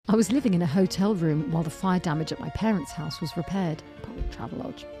I was living in a hotel room while the fire damage at my parents' house was repaired. Public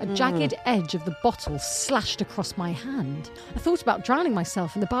Travelodge. A jagged edge of the bottle slashed across my hand. I thought about drowning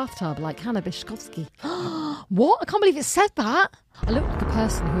myself in the bathtub like Hannah Bishkovsky. What? I can't believe it said that. I looked like a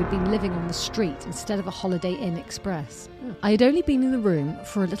person who had been living on the street instead of a Holiday Inn Express. I had only been in the room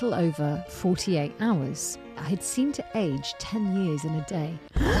for a little over 48 hours. I had seemed to age 10 years in a day.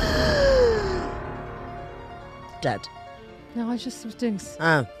 Dead. No, I just was doing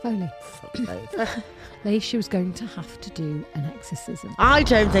Oh. Foley. Fuck's sake. Laisha was going to have to do an exorcism. I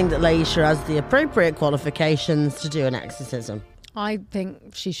don't think that Laisha has the appropriate qualifications to do an exorcism. I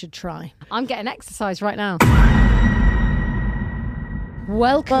think she should try. I'm getting exercise right now.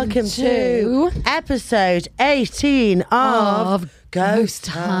 Welcome to episode 18 of Ghost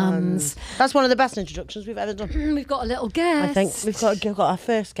Hands. Hands. That's one of the best introductions we've ever done. We've got a little guest. I think we've got our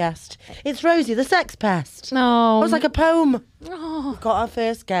first guest. It's Rosie the Sex Pest. Oh, It was like a poem. oh. We've got our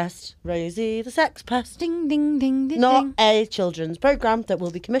first guest, Rosie the Sex Pest. Ding, ding, ding, ding, Not ding. a children's programme that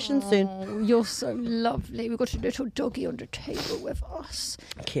will be commissioned soon. Oh, you're so lovely. We've got a little doggy on the table with us.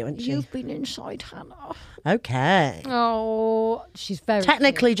 Cute, isn't she? You've been inside, Hannah. Okay. Oh, she's very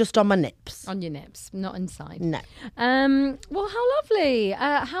Technically just on my nips. cute. On your nips, not inside. No. Well, how lovely.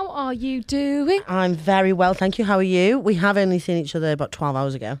 How are you doing? I'm very well, thank you. How are you? We have only seen each other about 12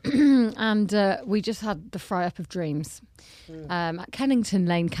 hours ago. And we just had the fry up of dreams at Kennington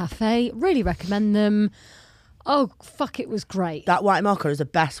Lane Cafe. Really recommend them. Oh, fuck, it was great. That white mocha is the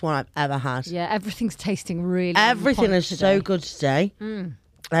best one I've ever had. Yeah, everything's tasting really Everything on is point so today. good today.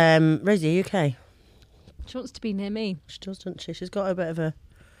 Rosie, are you okay? She wants to be near me. She does, doesn't she? She's got a bit of a...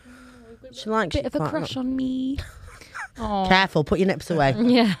 She likes Bit of a quite crush on me. Oh. Careful, put your nips away.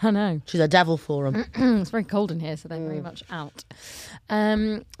 Yeah, I know. She's a devil for them. It's very cold in here, so they're very much out.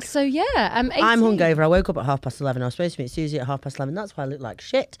 So yeah, 18. I'm hungover. I woke up at 11:30. I was supposed to meet Susie at 11:30. That's why I look like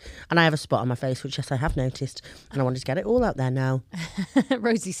shit. And I have a spot on my face, which, yes, I have noticed. And I wanted to get it all out there now.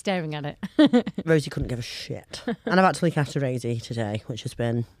 Rosie's staring at it. Rosie couldn't give a shit. And I've had to look after Rosie today, which has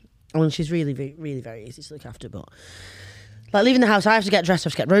been... Well, she's really, really very easy to look after, but... Like, leaving the house, I have to get dressed. I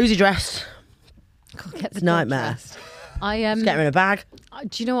have to get Rosie dressed. God, get the It's a nightmare. dog dressed. I Just get her in a bag.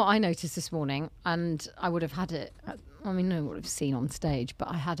 Do you know what I noticed this morning? And I would have had it. I mean, no one would have seen on stage, but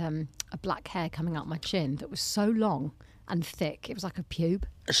I had a black hair coming out my chin that was so long and thick. It was like a pube,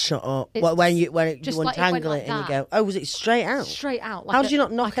 Shut up. It's Well, when you just untangle like it went it like and you that. go, oh, was it straight out? straight out. Like How did you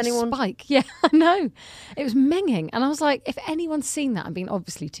not knock like anyone? A spike. Yeah, I know. It was minging, and I was like, if anyone's seen that and been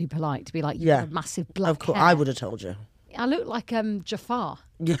obviously too polite to be like, you Yeah. got a massive black Of course, hair. I would have told you. I look like Jafar.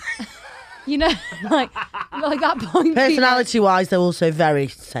 Yeah. You know, like that point. Personality-wise, they're also very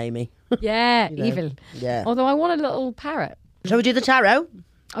samey. Yeah, know. evil. Yeah. Although I want a little parrot. Shall we do the tarot?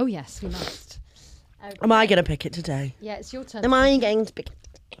 Oh yes, we must. Am I going to pick it today? Yeah, it's your turn. Am I going to pick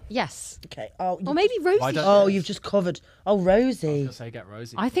it? Yes. Okay. Oh, Or maybe Rosie. Why don't- oh, you've just covered. Oh, Rosie. I'll say get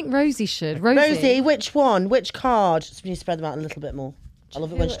Rosie. I think Rosie should. Rosie, which one? Which card? Just need to spread them out a little bit more. I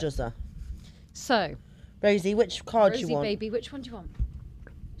love it when she does that. So, Rosie, which card do Rosie, you want? baby, which one do you want?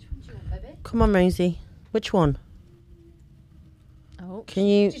 Which one do you want, baby? Come on, Rosie. Which one? Oh, Can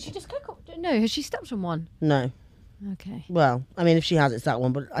you... did she just go? No, has she stepped on one? No. Okay. Well, I mean, if she has, it's that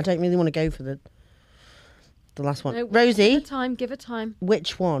one. But I don't really want to go for the last one. No, Rosie, Give her time.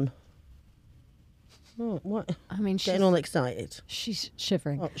 which one? Oh, what? I mean, Getting all excited. she's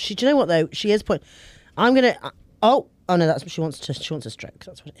shivering. Oh, do you know what though? She is I'm gonna. Oh no, that's what she wants to. She wants a stroke.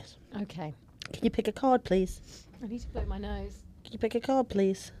 That's what it is. Okay. Can you pick a card, please? I need to blow my nose. Can you pick a card,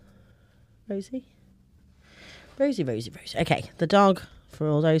 please, Rosie? Rosie. Okay, the dog. For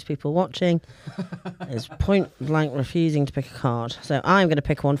all those people watching, is point blank refusing to pick a card. So I'm going to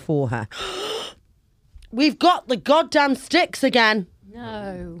pick one for her. We've got the goddamn sticks again.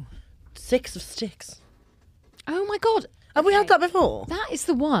 No. 6 of sticks. Oh my God. Have we had Okay. that before? That is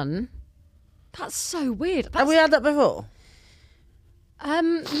the one. That's so weird. Have we had that before?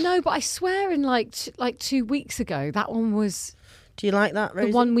 No, but I swear in like 2 weeks ago, that one was Do you like that,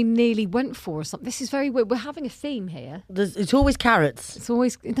 Rosie? the one we nearly went for or something. This is very weird. We're having a theme here. It's always carrots. It's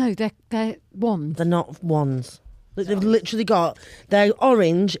always, no, they're wands. They're not wands. They've literally got, they're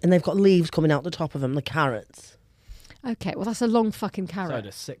orange and they've got leaves coming out the top of them, the carrots. Okay, well, that's a long fucking So carrot.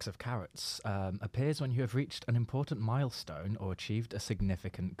 the 6 of carrots appears when you have reached an important milestone or achieved a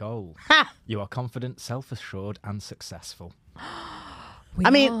significant goal. Ha! You are confident, self-assured and successful. We I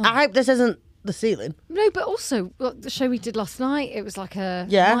mean, are. I hope this isn't the ceiling. No, but also the show we did last night, it was like a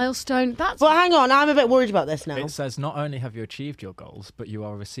Yeah. milestone. That's But hang on, I'm a bit worried about this now. It says not only have you achieved your goals, but you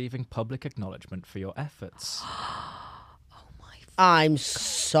are receiving public acknowledgement for your efforts. I'm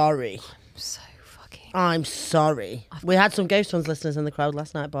sorry. so fucking I'm sorry. We had some Ghost Ones listeners in the crowd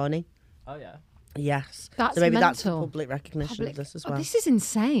last night, Barney. Oh, yeah. Yes. That's so maybe that's mental. the public recognition of this as well. Oh, this is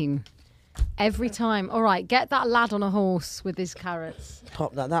insane. Every time. All right, get that lad on a horse with his carrots.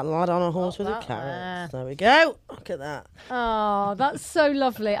 Pop that lad on a horse with a that carrot. There we go. Look at that. Oh, that's so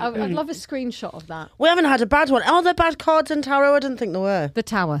lovely. I'd love a screenshot of that. We haven't had a bad one. Oh, they're bad cards in tarot. I didn't think there were. The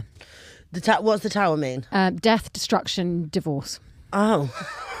tower. What's the tower mean? Death, destruction, divorce. Oh.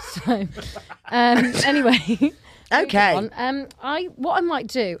 So, anyway. Okay. What I might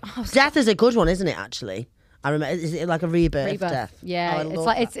do. Death is a good one, isn't it, actually? I remember. Is it like a rebirth? Death? Yeah, Oh, it's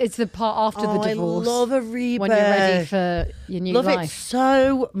like it's the part after the divorce. I love a rebirth. When you're ready for your new life. life. Love it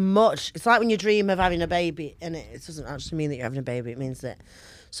so much. It's like when you dream of having a baby, and it doesn't actually mean that you're having a baby. It means that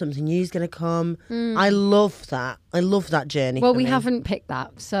something new is going to come. I love that. I love that journey. Well, for we me. haven't picked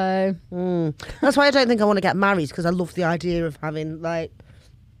that, so That's why I don't think I want to get married, because I love the idea of having like.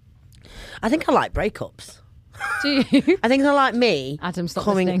 I think I like breakups. do you? I think I like me. Adam, stop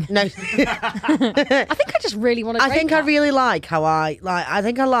coming. listening. No. I think I just really want to. I think I really like how I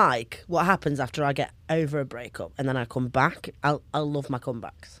think I like what happens after I get over a breakup and then I come back. I love my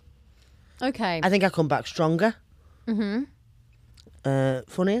comebacks. Okay. I think I come back stronger.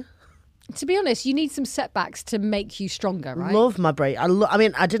 Funnier. To be honest, you need some setbacks to make you stronger, right? Love my break. I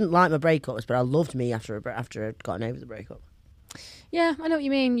mean, I didn't like my breakups, but I loved me after I'd gotten over the breakup. Yeah, I know what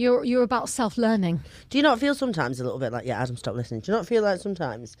you mean. You're about self-learning. Do you not feel sometimes a little bit like, yeah, Adam, stop listening? Do you not feel like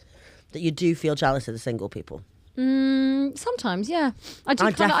sometimes that you do feel jealous of the single people? Sometimes, yeah.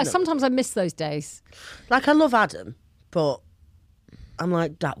 Sometimes I miss those days. Like, I love Adam, but I'm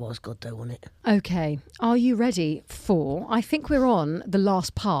like, that was good though, wasn't it? Okay. Are you ready for... I think we're on the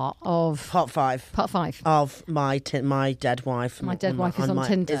last part of... Part 5. Part 5. Of my dead wife. My dead wife is on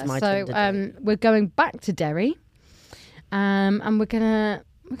Tinder. Is my So Tinder date. we're going back to Derry. And we're gonna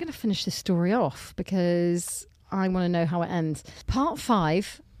finish this story off because I want to know how it ends. Part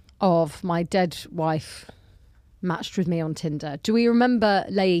 5 of my dead wife matched with me on Tinder. Do we remember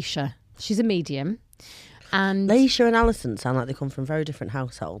Laisha? She's a medium, and Laisha and Alison sound like they come from very different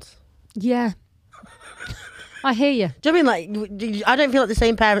households. yeah, I hear you. Do you know what I mean? Like, I don't feel like the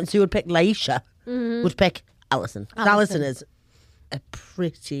same parents who would pick Laisha would pick Alison. Alison is a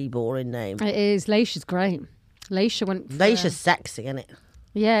pretty boring name. It is. Laisha's great. Laisha went. Laisha's sexy, isn't it?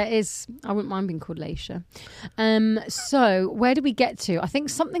 Yeah, it is. I wouldn't mind being called Laisha. So where do we get to? I think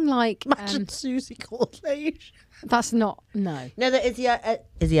something like... Imagine Susie called Laisha. That's not... No. No, that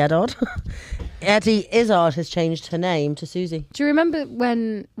Izzy Eddard. Eddie Izzard has changed her name to Susie. Do you remember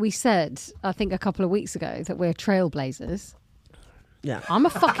when we said, I think a couple of weeks ago, that we're trailblazers? Yeah. I'm a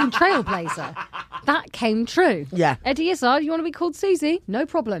fucking trailblazer. That came true. Yeah. Eddie Izzard, you want to be called Susie? No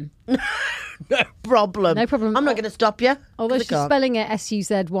problem. No problem. No problem. I'm not going to stop you. Although 'cause I she's can't. spelling it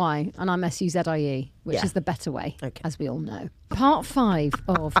S-U-Z-Y and I'm S-U-Z-I-E, which Yeah. is the better way, Okay. as we all know. Part 5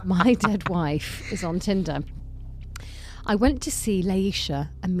 of My Dead Wife is on Tinder. I went to see Laisha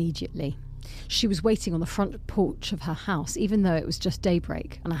immediately. She was waiting on the front porch of her house, even though it was just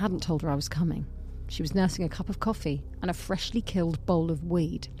daybreak, and I hadn't told her I was coming. She was nursing a cup of coffee and a freshly killed bowl of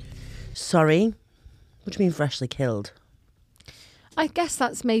weed. Sorry? What do you mean freshly killed? I guess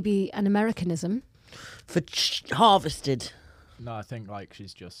that's maybe an Americanism. For harvested. No, I think like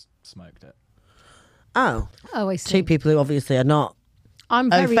she's just smoked it. Oh. Oh, I see. Two people who obviously are not I'm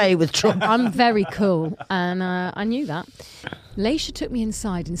au very, fait with Trump. I'm very cool, and I knew that. Laisha took me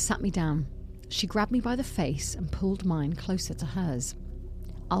inside and sat me down. She grabbed me by the face and pulled mine closer to hers.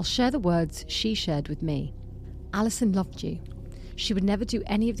 I'll share the words she shared with me. Alison loved you. She would never do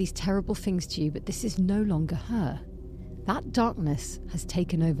any of these terrible things to you, but this is no longer her. That darkness has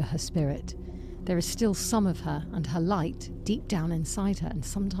taken over her spirit. There is still some of her and her light deep down inside her, and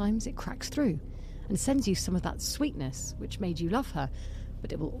sometimes it cracks through and sends you some of that sweetness which made you love her,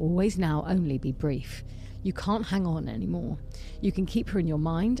 but it will always now only be brief. You can't hang on anymore. You can keep her in your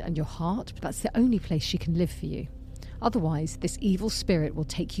mind and your heart, but that's the only place she can live for you. Otherwise, this evil spirit will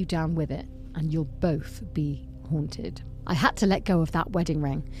take you down with it, and you'll both be haunted. I had to let go of that wedding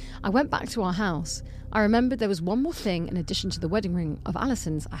ring. I went back to our house. I remembered there was one more thing in addition to the wedding ring of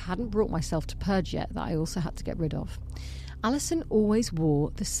Alison's I hadn't brought myself to purge yet that I also had to get rid of. Alison always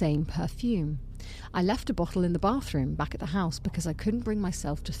wore the same perfume. I left a bottle in the bathroom back at the house because I couldn't bring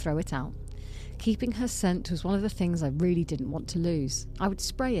myself to throw it out. Keeping her scent was one of the things I really didn't want to lose. I would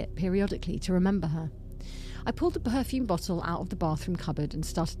spray it periodically to remember her. I pulled the perfume bottle out of the bathroom cupboard and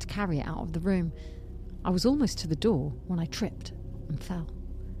started to carry it out of the room. I was almost to the door when I tripped and fell.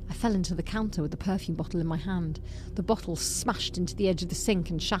 I fell into the counter with the perfume bottle in my hand. The bottle smashed into the edge of the sink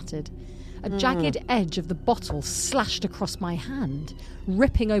and shattered. A jagged edge of the bottle slashed across my hand,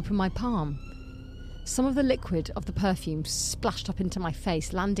 ripping open my palm. Some of the liquid of the perfume splashed up into my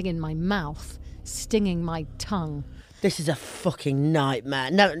face, landing in my mouth, stinging my tongue. This is a fucking nightmare.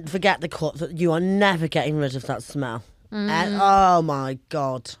 No, forget the cut. You are never getting rid of that smell. Oh my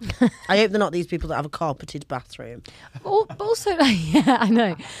God. I hope they're not these people that have a carpeted bathroom. But also, yeah, I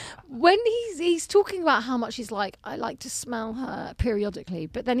know. When he's talking about how much he's like, I like to smell her periodically,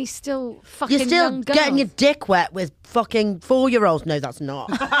 but then he's still fucking You're still young girls. getting your dick wet with fucking 4-year-olds. No, that's not.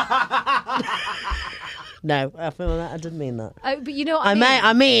 No, I didn't mean that. Oh, but you know what I mean?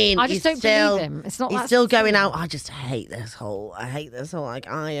 I mean, I just don't believe him. It's not. He's that still going sincere. out. I just hate this whole. Like,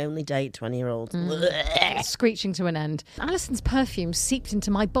 I only date 20-year-olds. Screeching to an end. Alison's perfume seeped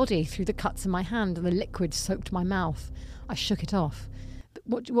into my body through the cuts in my hand, and the liquid soaked my mouth. I shook it off.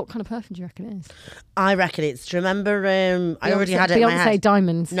 But what kind of perfume do you reckon it is? I reckon it's. Do you remember? I already had it in my Beyonce head.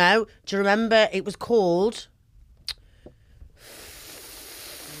 Diamonds. No. Do you remember? It was called.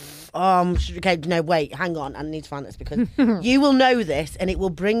 Okay, no, wait, hang on. I need to find this because you will know this and it will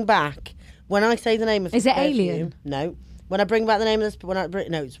bring back, when I say the name of Is the it perfume, Alien? No. When I bring back the name of this,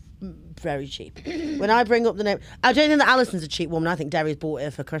 no, it's very cheap. When I bring up the name, I don't think that Alison's a cheap woman. I think Derry's bought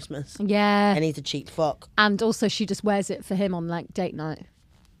it for Christmas. Yeah. And he's a cheap fuck. And also she just wears it for him on like date night.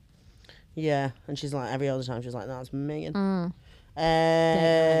 Yeah, and she's like, every other time, she's like, that's Megan.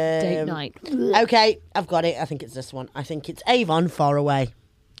 Date night. Okay, I've got it. I think it's this one. I think it's Avon Far Away.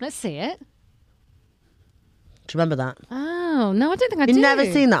 Let's see it. Do you remember that? Oh, no, I don't think I do. You've never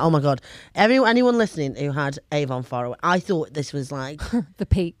seen that? Oh my God. Anyone listening who had Avon Far Away, I thought this was like... The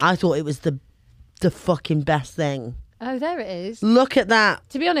peak. I thought it was the fucking best thing. Oh, there it is. Look at that.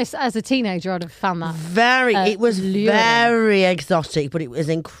 To be honest, as a teenager, I'd have found that. It was luring. very exotic, but it was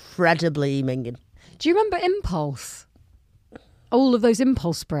incredibly minging. Do you remember Impulse? All of those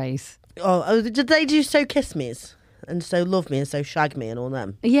Impulse sprays. Oh, did they do So Kiss Me's? And So Love Me and So Shag Me and all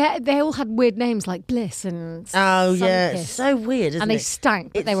them? Yeah, they all had weird names like Bliss and Oh, yeah. Sun-Kiss. It's so weird, isn't it? And they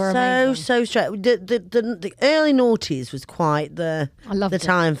stank, but they were so, amazing. so strange. The early noughties was quite I loved the it.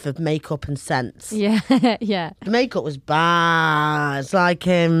 time for makeup and scents. Yeah, yeah. The makeup was bad. It's like,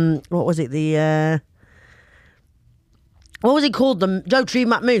 what was it? What was it called? The Joe Tree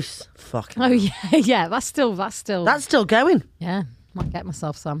Matt Mousse. Fuck. Oh, yeah, yeah. That's still. That's still going. Yeah, might get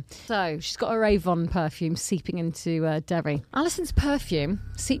myself some. So she's got her Avon perfume seeping into Derry. Alison's perfume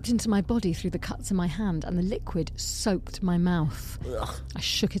seeped into my body through the cuts in my hand, and the liquid soaked my mouth. Ugh. I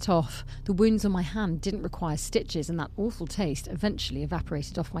shook it off. The wounds on my hand didn't require stitches, and that awful taste eventually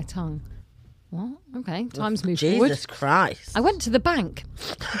evaporated off my tongue. What? Okay, time's moved forward. Jesus Christ. I went to the bank.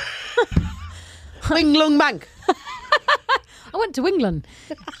 Wing Lung Bank. I went to England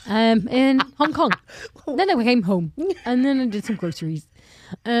in Hong Kong. Then I came home and then I did some groceries.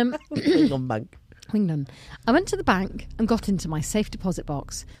 Wing Lung Bank. England. I went to the bank and got into my safe deposit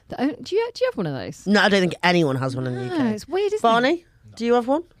box. Do you have one of those? No, I don't think anyone has one in the No, UK. it's weird, isn't it? Barney, do you have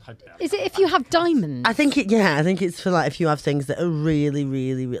one? Is it if you have diamonds? I think it's for like if you have things that are really,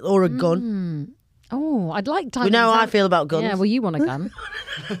 really, really, or a gun. Oh, I'd like We diamonds. know how I feel about guns. Yeah, well, you want a gun.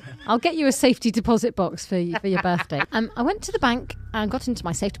 I'll get you a safety deposit box for your birthday. I went to the bank and got into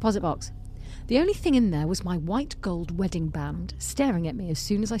my safe deposit box. The only thing in there was my white gold wedding band, staring at me as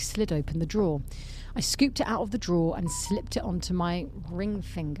soon as I slid open the drawer. I scooped it out of the drawer and slipped it onto my ring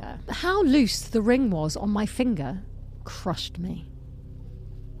finger. How loose the ring was on my finger crushed me.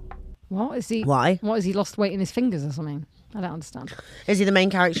 What is he? Why? What, has he lost weight in his fingers or something? I don't understand. Is he the main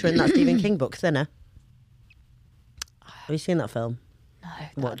character in that Stephen King book, Thinner? Have you seen that film?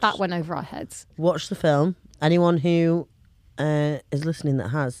 No, that went over our heads. Watch the film. Anyone who is listening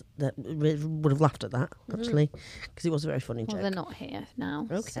that would have laughed at that, actually, because it was a very funny Well, joke. they're not here now.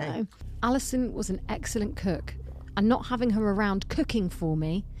 Okay. So. Alison was an excellent cook, and not having her around cooking for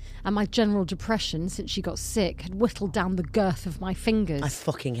me and my general depression since she got sick had whittled down the girth of my fingers. I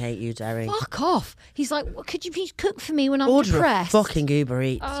fucking hate you, Derry. Fuck off. He's like, well, could you please cook for me when I'm Order depressed? a fucking Uber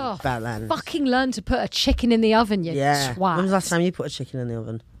Eats, Oh, bellend. fucking learn to put a chicken in the oven, you Yeah. twat. When was the last time you put a chicken in the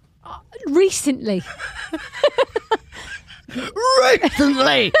oven? Recently.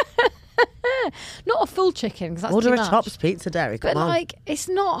 Recently! Not a full chicken, because that's Order too a much. Tops pizza, Derry. Come But, on. like, it's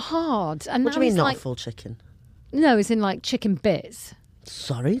not hard. And What do now you mean he's not like, a full chicken? no, it's in, like, chicken bits.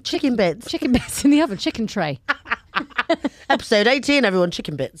 Sorry, chicken bits. Chicken bits in the oven, chicken tray. Episode 18, everyone,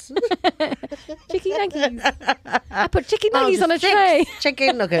 chicken bits. Chicken nuggets. I put chicken Oh, nuggets just on a 6 tray.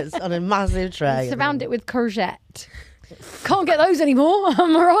 chicken nuggets on a massive tray. Surround it with courgette. Can't get those anymore,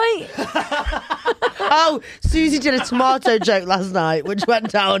 am I right? Oh, Susie did a tomato joke last night, which went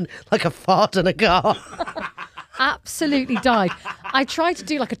down like a fart in a car. Absolutely died. I tried to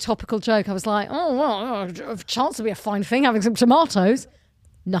do like a topical joke. I was like, oh, well, a chance to be a fine thing having some tomatoes.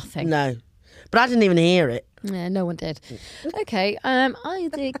 Nothing. No. But I didn't even hear it. Yeah, no one did. Okay, I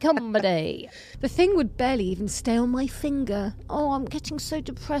did comedy. The thing would barely even stay on my finger. Oh, I'm getting so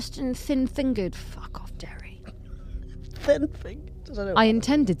depressed and thin-fingered. Fuck off, Derry. Thin-fingered? I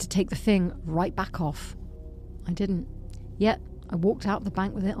intended to take the thing right back off. I didn't. Yet, I walked out the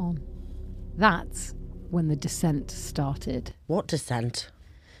bank with it on. That's when the descent started. What descent?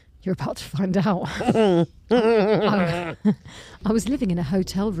 You're about to find out. I was living in a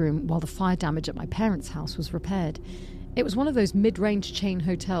hotel room while the fire damage at my parents' house was repaired. It was one of those mid-range chain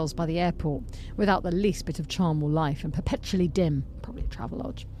hotels by the airport, without the least bit of charm or life, and perpetually dim, probably a travel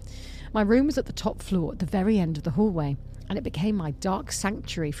lodge. My room was at the top floor at the very end of the hallway, and it became my dark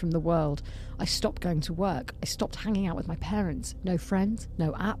sanctuary from the world. I stopped going to work. I stopped hanging out with my parents. No friends,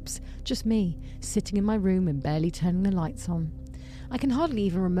 no apps, just me, sitting in my room and barely turning the lights on. I can hardly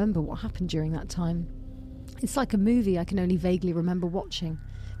even remember what happened during that time. It's like a movie I can only vaguely remember watching.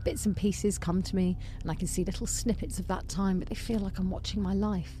 Bits and pieces come to me, and I can see little snippets of that time, but they feel like I'm watching my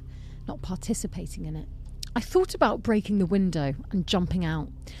life, not participating in it. I thought about breaking the window and jumping out.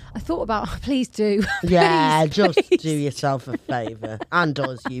 I thought about, please do. Yeah, please, just please. do yourself a favour. And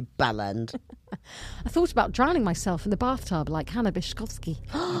us, you bellend. I thought about drowning myself in the bathtub like Hannah Bishkovsky.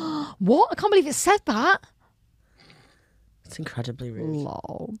 What? I can't believe it said that. It's incredibly rude.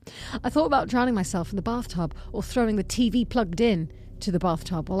 Lol. I thought about drowning myself in the bathtub or throwing the TV plugged in to the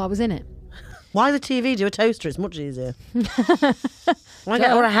bathtub while I was in it. Why the TV? Do a toaster. It's much easier. Why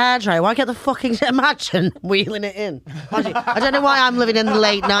get or a hairdryer? Why get the fucking imagine wheeling it in? I don't know why I'm living in the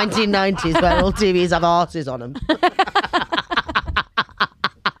late 1990s where all TVs have arses on them.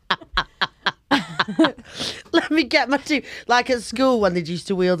 Let me get my TV. Like at school when they used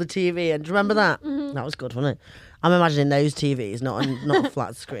to wheel the TV in. Do you remember that? Mm-hmm. That was good, wasn't it? I'm imagining those TVs, not a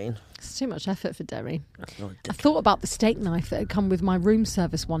flat screen. It's too much effort for Derry. I thought about the steak knife that had come with my room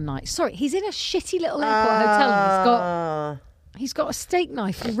service one night. Sorry, he's in a shitty little airport hotel and he's got a steak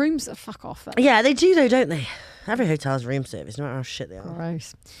knife and rooms that fuck off. Yeah, they do though, don't they? Every hotel has room service, no matter how shit they are.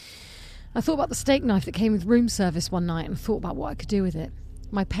 Gross. I thought about the steak knife that came with room service one night and thought about what I could do with it.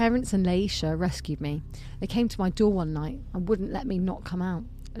 My parents and Laisha rescued me. They came to my door one night and wouldn't let me not come out.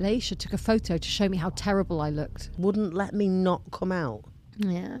 Laisha took a photo to show me how terrible I looked. Wouldn't let me not come out?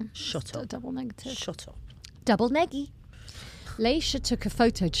 Yeah. Shut up. Double negative. Shut up. Double neggy. Laisha took a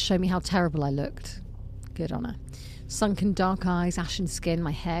photo to show me how terrible I looked. Good on her. Sunken dark eyes, ashen skin,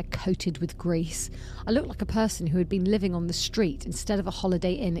 my hair coated with grease. I looked like a person who had been living on the street instead of a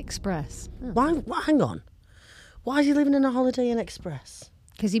Holiday Inn Express. Why? Hang on. Why is he living in a Holiday Inn Express?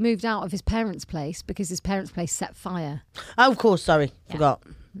 Because he moved out of his parents' place because his parents' place set fire. Oh, of course, sorry. Yeah. Forgot.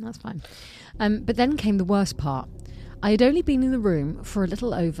 That's fine. But then came the worst part. I had only been in the room for a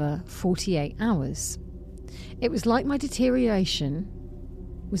little over 48 hours. It was like my deterioration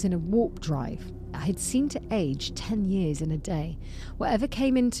was in a warp drive. I had seemed to age 10 years in a day. Whatever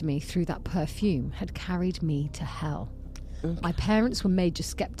came into me through that perfume had carried me to hell. Okay. My parents were major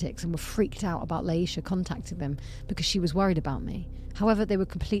skeptics and were freaked out about Laisha contacting them because she was worried about me. However, they were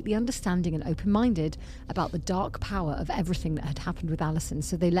completely understanding and open-minded about the dark power of everything that had happened with Alison,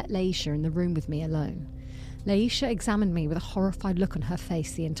 so they let Laisha in the room with me alone. Laisha examined me with a horrified look on her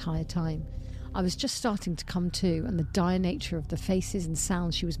face the entire time. I was just starting to come to, and the dire nature of the faces and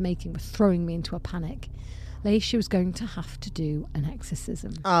sounds she was making were throwing me into a panic. Laisha was going to have to do an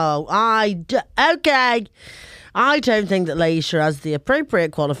exorcism. Oh, okay. I don't think that Laisha has the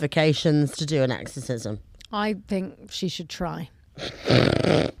appropriate qualifications to do an exorcism. I think she should try.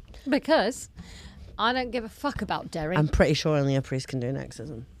 Because I don't give a fuck about Derry. I'm pretty sure only a priest can do an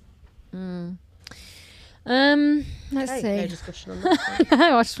exorcism. Let's see. No discussion on that.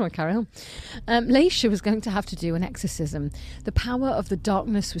 No, I just want to carry on. Laisha was going to have to do an exorcism. The power of the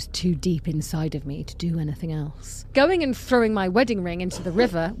darkness was too deep inside of me to do anything else. Going and throwing my wedding ring into the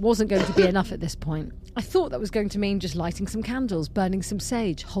river wasn't going to be enough at this point. I thought that was going to mean just lighting some candles, burning some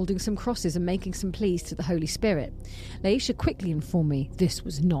sage, holding some crosses and making some pleas to the Holy Spirit. Laisha quickly informed me this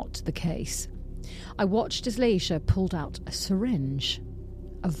was not the case. I watched as Laisha pulled out a syringe,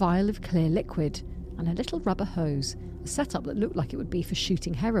 a vial of clear liquid, and a little rubber hose, a setup that looked like it would be for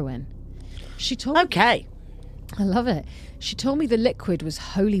shooting heroin. She told me... Okay. I love it. She told me the liquid was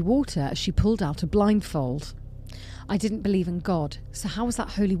holy water as she pulled out a blindfold. I didn't believe in God, so how was that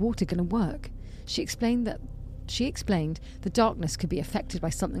holy water going to work? She explained the darkness could be affected by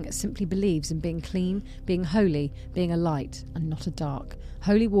something that simply believes in being clean, being holy, being a light, and not a dark.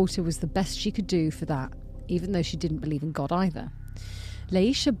 Holy water was the best she could do for that, even though she didn't believe in God either.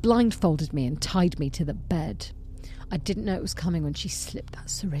 Laisha blindfolded me and tied me to the bed. I didn't know it was coming when she slipped that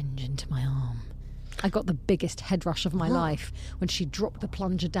syringe into my arm. I got the biggest head rush of my life when she dropped the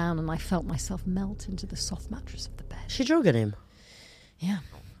plunger down and I felt myself melt into the soft mattress of the bed. She drugging him? Yeah.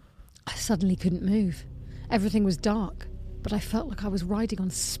 I suddenly couldn't move. Everything was dark, but I felt like I was riding on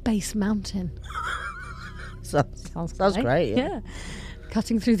Space Mountain. Sounds great. Yeah.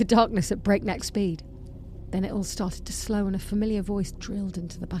 Cutting through the darkness at breakneck speed. Then it all started to slow and a familiar voice drilled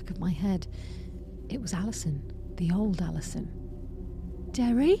into the back of my head. It was Alison, the old Alison.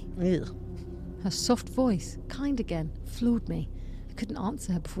 Derry? Ew. Her soft voice, kind again, floored me. I couldn't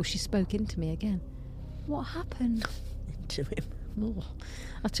answer her before she spoke into me again. What happened? Into him. Ugh.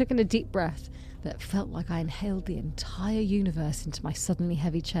 I took in a deep breath that felt like I inhaled the entire universe into my suddenly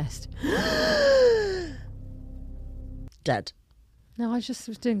heavy chest. Dead. No, I just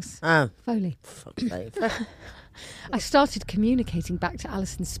was doing Foley. Fuck's sake. I started communicating back to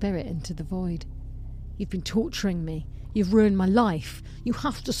Alison's spirit into the void. You've been torturing me. You've ruined my life. You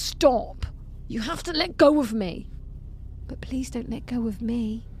have to stop. You have to let go of me. But please don't let go of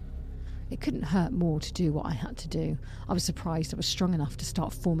me. It couldn't hurt more to do what I had to do. I was surprised I was strong enough to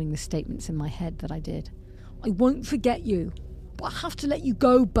start forming the statements in my head that I did. I won't forget you, but I have to let you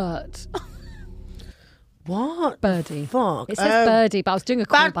go, Bert. What? Birdie. Fuck. It says Birdie, but I was doing a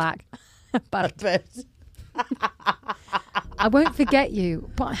Bert. callback. Bert. I won't forget you,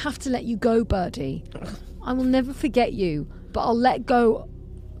 but I have to let you go, Birdie. I will never forget you, but I'll let go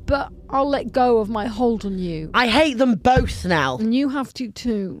of my hold on you. I hate them both now. And you have to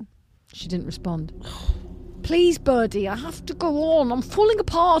too. She didn't respond. Please, Birdie, I have to go on. I'm falling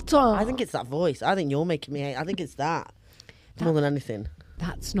apart. I think it's that voice. I think you're making me hate. I think it's that. More than anything.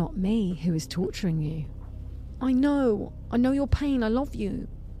 That's not me who is torturing you. I know your pain. I love you.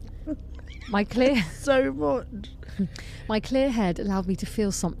 My clear So much. My clear head allowed me to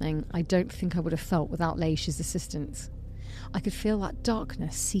feel something I don't think I would have felt without Leish's assistance. I could feel that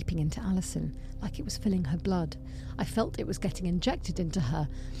darkness seeping into Alison, like it was filling her blood. I felt it was getting injected into her,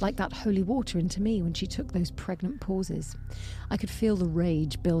 like that holy water into me when she took those pregnant pauses. I could feel the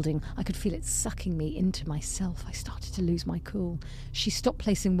rage building. I could feel it sucking me into myself. I started to lose my cool. She stopped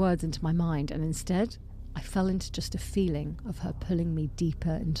placing words into my mind, and instead, I fell into just a feeling of her pulling me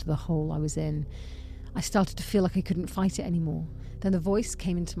deeper into the hole I was in. I started to feel like I couldn't fight it anymore. Then the voice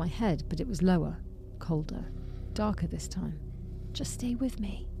came into my head, but it was lower, colder, darker this time. Just stay with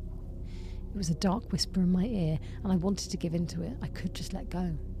me. It was a dark whisper in my ear, and I wanted to give in to it. I could just let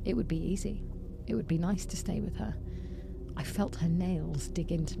go. It would be easy. It would be nice to stay with her. I felt her nails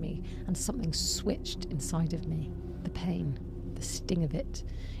dig into me, and something switched inside of me. The pain, the sting of it.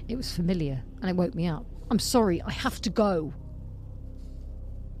 It was familiar, and it woke me up. I'm sorry, I have to go.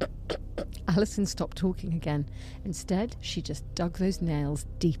 Alison stopped talking again. Instead, she just dug those nails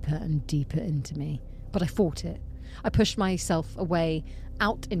deeper and deeper into me. But I fought it. I pushed myself away,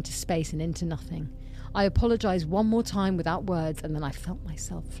 out into space and into nothing. I apologised one more time without words, and then I felt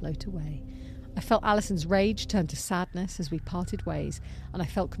myself float away. I felt Alison's rage turn to sadness as we parted ways, and I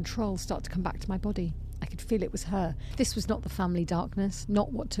felt control start to come back to my body. I could feel it was her. This was not the family darkness,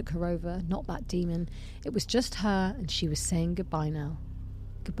 not what took her over, not that demon. It was just her, and she was saying goodbye now.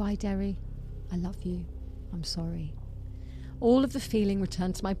 Goodbye, Derry. I love you. I'm sorry. All of the feeling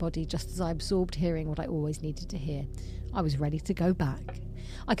returned to my body just as I absorbed hearing what I always needed to hear. I was ready to go back.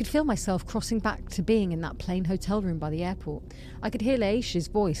 I could feel myself crossing back to being in that plain hotel room by the airport. I could hear Leish's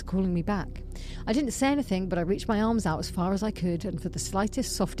voice calling me back. I didn't say anything, but I reached my arms out as far as I could, and for the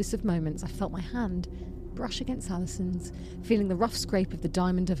slightest, softest of moments, I felt my hand brush against Alison's, feeling the rough scrape of the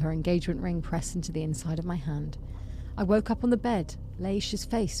diamond of her engagement ring press into the inside of my hand. I woke up on the bed, Leish's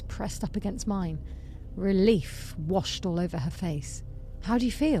face pressed up against mine. Relief washed all over her face. How do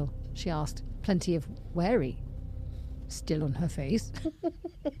you feel? She asked, plenty of wary still on her face.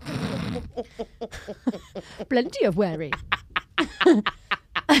 Plenty of wary.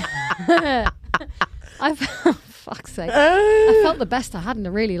 Fuck's sake. I felt the best I had in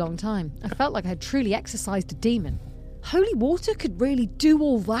a really long time. I felt like I had truly exorcised a demon. Holy water could really do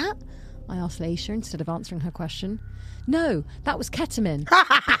all that? I asked Leisha instead of answering her question. No, that was ketamine.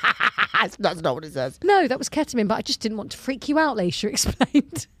 That's not what it says. No, that was ketamine, but I just didn't want to freak you out, Leisha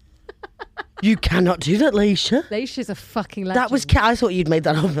explained. You cannot do that, Leisha. Leisha's a fucking legend. That was I thought you'd made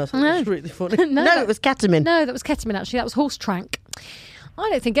that up. That's really funny. No, it was ketamine. No, that was ketamine, actually. That was horse trank. I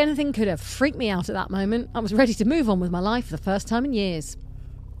don't think anything could have freaked me out at that moment. I was ready to move on with my life for the first time in years.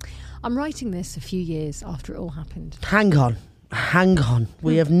 I'm writing this a few years after it all happened. Hang on.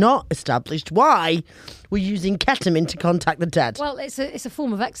 We have not established why we're using ketamine to contact the dead. Well, it's a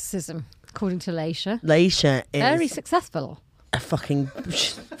form of exorcism, according to Leisha. Leisha is very successful. A fucking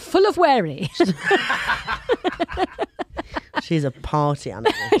full of wary. She's a party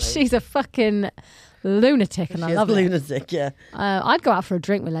animal. She's a fucking lunatic, and She I is love it. lunatic, yeah. I'd go out for a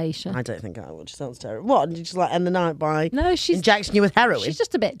drink with Leisha. I don't think I would. She sounds terrible. What? Did you just like end the night by No, she's injecting you with heroin? she's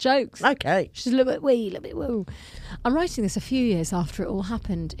just a bit jokes. Okay. She's a little bit wee, a little bit woo. I'm writing this a few years after it all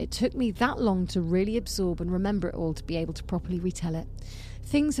happened. It took me that long to really absorb and remember it all to be able to properly retell it.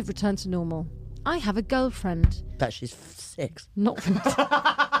 Things have returned to normal. I have a girlfriend. Bet she's 6. Not from...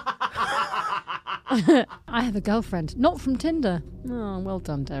 I have a girlfriend. Not from Tinder. Oh, well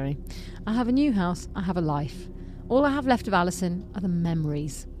done, Derry. I have a new house. I have a life. All I have left of Alison are the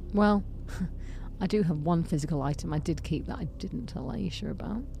memories. Well, I do have one physical item I did keep that I didn't tell Aisha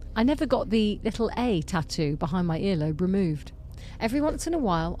about. I never got the little A tattoo behind my earlobe removed. Every once in a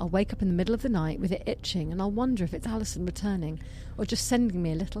while, I'll wake up in the middle of the night with it itching and I'll wonder if it's Alison returning or just sending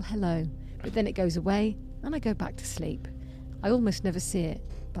me a little hello. But then it goes away and I go back to sleep. I almost never see it,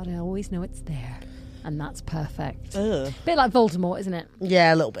 but I always know it's there. And that's perfect. Ugh. Bit like Voldemort, isn't it?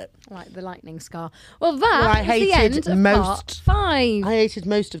 Yeah, a little bit. Like the lightning scar. Well, that I is the hated end of part 5. I hated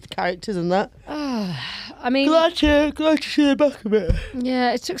most of the characters in that. I mean, Glad to see the back of it.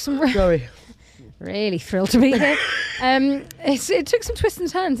 yeah, it took some... Sorry. Really thrilled to be here. It took some twists and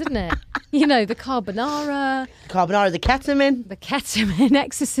turns, didn't it? You know, the carbonara, Carbonara, the ketamine. the ketamine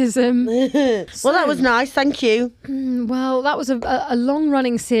exorcism. Well, that was nice. Thank you. Well, that was a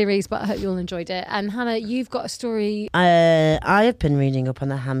long-running series, but I hope you all enjoyed it. And Hannah, you've got a story. I have been reading up on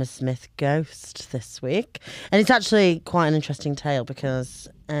the Hammersmith ghost this week. And it's actually quite an interesting tale because,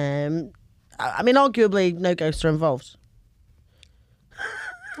 I mean, arguably no ghosts are involved.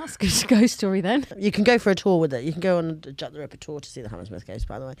 That's a good ghost story then. You can go for a tour with it. You can go on a Jack the Ripper tour to see the Hammersmith ghost,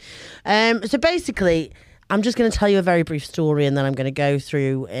 by the way. So basically, I'm just going to tell you a very brief story and then I'm going to go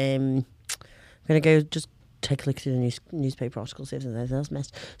through... I'm going to go just take a look through the newspaper articles, see if there's anything else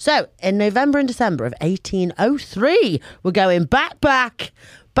missed. So, in November and December of 1803, we're going back.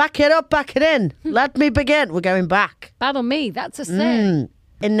 Back it up, back it in. Let me begin. We're going back. Bad on me, that's a sin.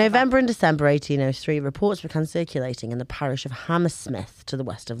 In November and December 1803, reports began circulating in the parish of Hammersmith to the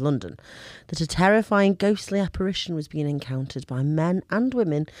west of London that a terrifying ghostly apparition was being encountered by men and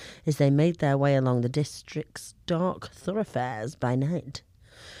women as they made their way along the district's dark thoroughfares by night.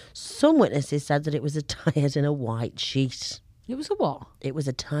 Some witnesses said that it was attired in a white sheet. It was a what? It was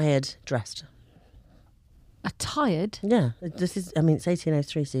attired, dressed. Attired? Yeah, this is. I mean, it's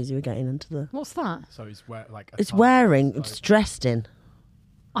 1803, Susie. We're getting into the. What's that? So he's It's wearing. It's dressed in.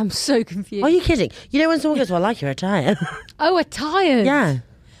 I'm so confused. Are you kidding? You know when someone goes, "Well, I like your attire." Oh, attired. Yeah.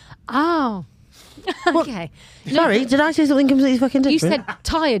 Oh. Okay. Sorry, did I say something completely fucking You different? said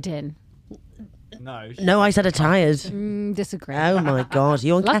tired in. No, I said attired. Disagree. Oh my God,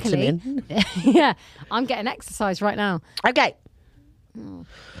 you're on Luckily, ketamine. yeah, I'm getting exercise right now. Okay.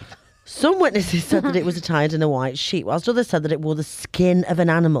 Some witnesses said that it was attired in a white sheet, whilst others said that it wore the skin of an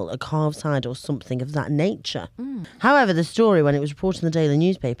animal, a calf's hide or something of that nature. However, the story, when it was reported in the daily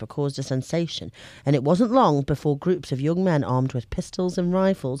newspaper, caused a sensation, and it wasn't long before groups of young men armed with pistols and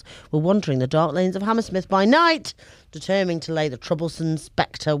rifles were wandering the dark lanes of Hammersmith by night, determined to lay the troublesome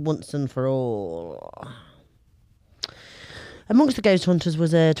spectre once and for all. Amongst the ghost hunters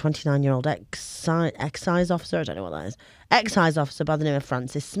was a 29-year-old excise officer, I don't know what that is, excise officer by the name of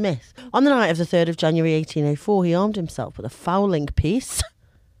Francis Smith. On the night of the 3rd of January 1804, he armed himself with a fowling piece,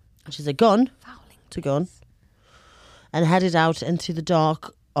 which is a gun, and headed out into the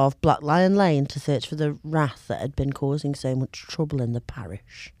dark of Black Lion Lane to search for the wrath that had been causing so much trouble in the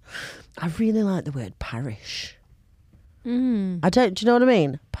parish. I really like the word parish. Do you know what I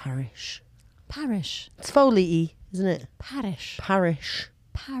mean? Parish. It's Foley-y, isn't it? Parish.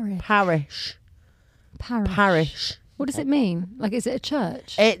 What does it mean? Like, is it a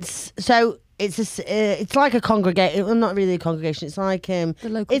church? It's like a congregation. Well, not really a congregation. It's like The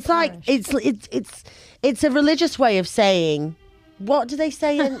local It's like parish. it's a religious way of saying. What do they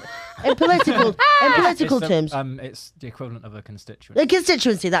say in political terms? It's the equivalent of a constituency. A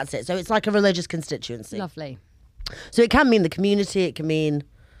constituency. That's it. So it's like a religious constituency. Lovely. So it can mean the community. It can mean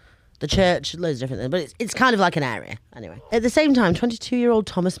the church, loads of different things, but it's kind of like an area. Anyway. At the same time, 22-year-old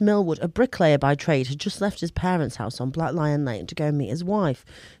Thomas Millwood, a bricklayer by trade, had just left his parents' house on Black Lion Lane to go and meet his wife,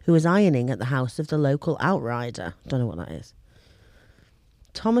 who was ironing at the house of the local outrider. Don't know what that is.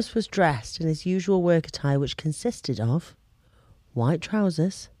 Thomas was dressed in his usual work attire, which consisted of white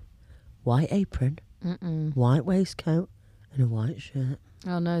trousers, white apron, white waistcoat, and a white shirt.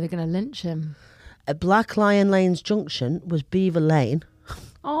 Oh no, they're going to lynch him. At Black Lion Lane's junction was Beaver Lane.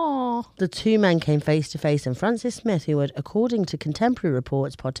 Oh. The two men came face to face, and Francis Smith, who had, according to contemporary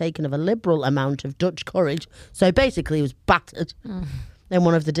reports, partaken of a liberal amount of Dutch courage, so basically he was battered. in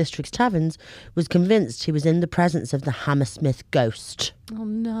one of the district's taverns, was convinced he was in the presence of the Hammersmith ghost. Oh,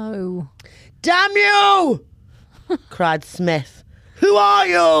 no. Damn you! cried Smith. Who are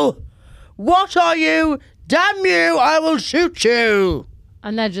you? What are you? Damn you, I will shoot you.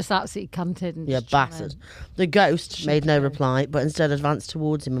 And they're just absolutely cunted. And Yeah, just trying bastard. to- The ghost made no him. reply, but instead advanced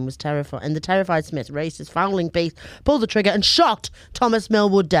towards him and was terrified. And the terrified Smith raised his fowling piece, pulled the trigger, and shot Thomas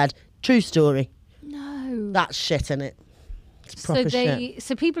Millwood dead. True story. No. That's shit, innit? It's proper shit.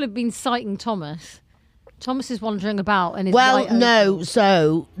 So people have been citing Thomas. Thomas is wandering about and his Well, white no. overalls.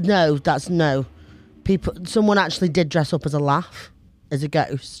 So no, that's no. People. Someone actually did dress up as a laugh, as a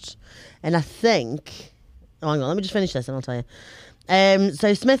ghost, and I think. Oh, hang on. Let me just finish this, and I'll tell you.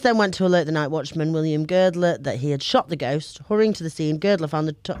 So Smith then went to alert the night watchman, William Girdler, that he had shot the ghost. Hurrying to the scene, Girdler found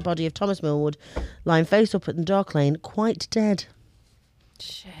the body of Thomas Millwood lying face up in the dark lane, quite dead.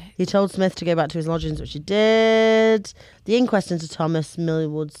 Shit. He told Smith to go back to his lodgings, which he did. The inquest into Thomas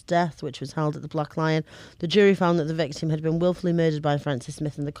Millwood's death, which was held at the Black Lion, the jury found that the victim had been willfully murdered by Francis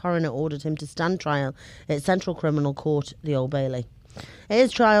Smith, and the coroner ordered him to stand trial at Central Criminal Court, the Old Bailey. At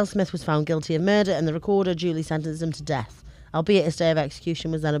his trial, Smith was found guilty of murder, and the recorder duly sentenced him to death. Albeit a stay of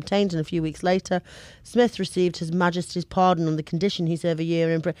execution was then obtained, and a few weeks later, Smith received His Majesty's pardon on the condition he serve a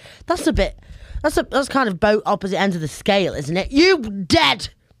year in prison. That's kind of both opposite ends of the scale, isn't it? You dead!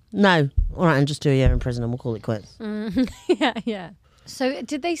 No. All right, and just do a year in prison and we'll call it quits. Yeah. So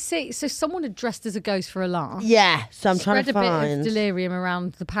did they see? So someone had dressed as a ghost for a laugh. Yeah, so I'm trying to Spread a bit find... of delirium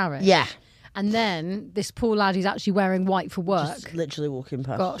around the parish. Yeah. And then this poor lad who's actually wearing white for work Just literally walking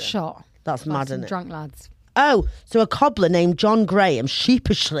past. got you. shot. That's by mad, some isn't it? drunk lads. Oh, so a cobbler named John Graham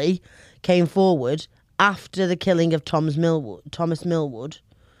sheepishly came forward after the killing of Thomas Millwood.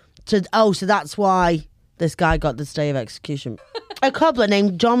 So that's why this guy got the stay of execution. A cobbler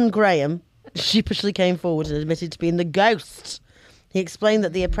named John Graham sheepishly came forward and admitted to being the ghost. He explained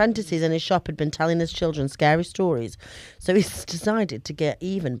that the apprentices in his shop had been telling his children scary stories, so he decided to get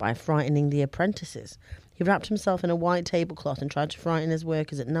even by frightening the apprentices. He wrapped himself in a white tablecloth and tried to frighten his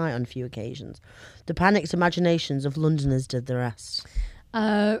workers at night on a few occasions. The panicked imaginations of Londoners did the rest.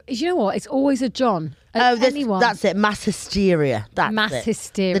 You know what? It's always a John. Anyone. That's it. Mass hysteria. That's Mass it.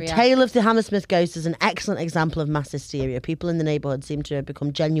 hysteria. The tale of the Hammersmith ghost is an excellent example of mass hysteria. People in the neighbourhood seem to have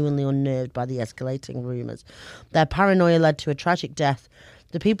become genuinely unnerved by the escalating rumours. Their paranoia led to a tragic death.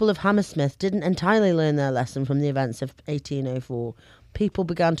 The people of Hammersmith didn't entirely learn their lesson from the events of 1804. People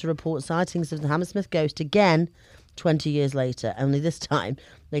began to report sightings of the Hammersmith ghost again 20 years later. Only this time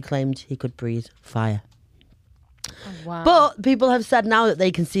they claimed he could breathe fire. Oh, wow. But people have said now that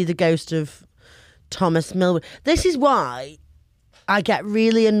they can see the ghost of Thomas Millwood. This is why I get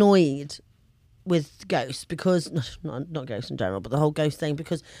really annoyed with ghosts, because not ghosts in general, but the whole ghost thing,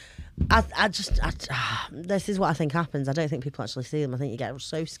 because this is what I think happens. I don't think people actually see them. I think you get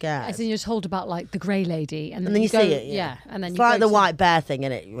so scared. As in you're told about like the grey lady, and then you go, see it. Yeah, and then it's you like go the to- white bear thing,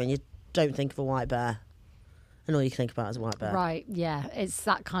 isn't it? When you don't think of a white bear, and all you think about is a white bear. Right, yeah, it's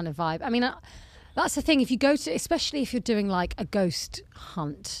that kind of vibe. I mean, that's the thing. If you go to, especially if you're doing like a ghost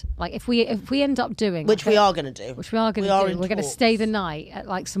hunt, like if we end up doing, Which like we are going to do. which we are going to do, we're going to stay the night at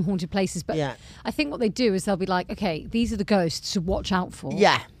like some haunted places. But Yeah. I think what they do is they'll be like, okay, these are the ghosts to watch out for.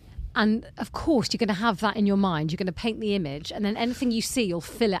 Yeah. And of course, you're going to have that in your mind. You're going to paint the image, and then anything you see, you'll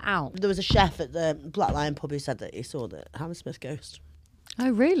fill it out. There was a chef at the Black Lion pub who said that he saw the Hammersmith ghost.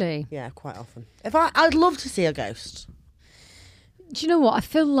 Oh, really? Yeah, quite often. I'd love to see a ghost. Do you know what? I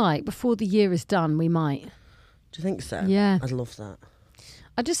feel like before the year is done, we might. Do you think so? Yeah. I'd love that.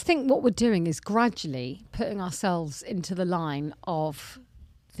 I just think what we're doing is gradually putting ourselves into the line of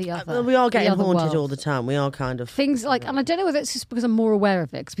the other. Well, we are the getting other haunted world. all the time. We are kind of... Things like, and I don't know whether it's just because I'm more aware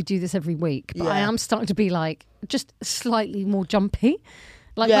of it, because we do this every week, but I Yeah. am starting to be like just slightly more jumpy.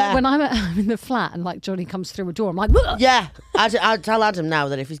 Like Yeah. when I'm in the flat and like Johnny comes through a door, I'm like, "Whoa!" Yeah. I'd tell Adam now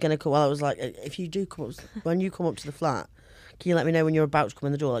that if he's going to come... Well, I was like, if you do come up... When you come up to the flat, can you let me know when you're about to come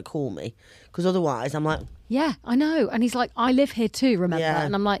in the door? Like, call me. Because otherwise, I'm like... Yeah, I know. And he's like, I live here too, remember? Yeah.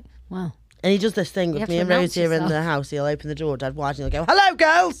 And I'm like, wow. And he does this thing You with have me to and announce Rosie are in the yourself. house. He'll open the door, dead white, and he'll go, "Hello,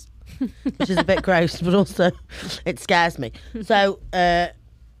 girls!" Which is a bit gross, but also it scares me. So,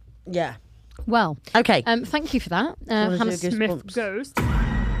 yeah. Well, Okay. thank you for that, wanna Hannah do Smith Goosebumps? Ghost.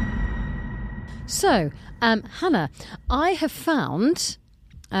 So, Hannah, I have found,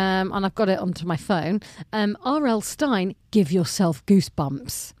 and I've got it onto my phone, R.L. Stein, Give Yourself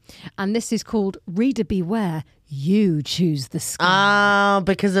Goosebumps. And this is called Reader Beware, You Choose the Sky. Ah,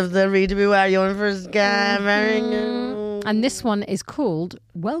 because of the Reader Beware, you're in for a scare. Very good. And this one is called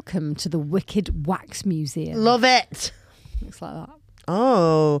Welcome to the Wicked Wax Museum. Love it. Looks like that.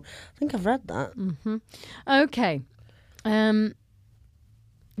 Oh, I think I've read that. Okay.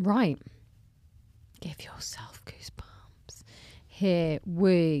 Right. Give yourself goosebumps. Here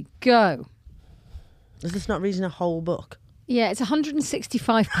we go. Is this not reading a whole book? Yeah, it's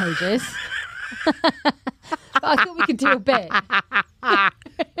 165 pages. But I thought we could do a bit.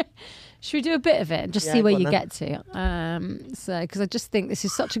 Should we do a bit of it and just see where you get to? Because I just think this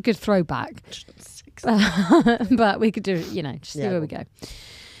is such a good throwback. But we could do it, just see where we go.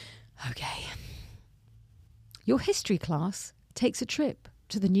 Okay. Your history class takes a trip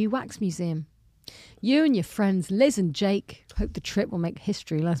to the new wax museum. You and your friends Liz and Jake hope the trip will make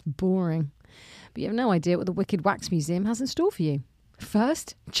history less boring. But you have no idea what the Wicked Wax Museum has in store for you.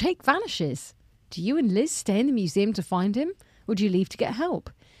 First, Jake vanishes. Do you and Liz stay in the museum to find him, or do you leave to get help?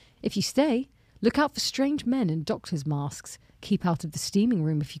 If you stay, look out for strange men in doctors' masks. Keep out of the steaming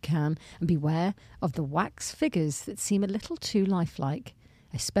room if you can, and beware of the wax figures that seem a little too lifelike,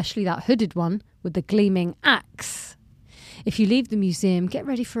 especially that hooded one with the gleaming axe. If you leave the museum, get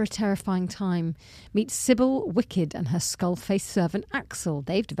ready for a terrifying time. Meet Sybil Wicked and her skull-faced servant Axel.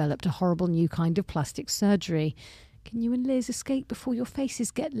 They've developed a horrible new kind of plastic surgery. Can you and Liz escape before your faces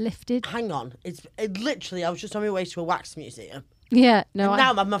get lifted? Hang on. It literally, I was just on my way to a wax museum. Yeah, no. And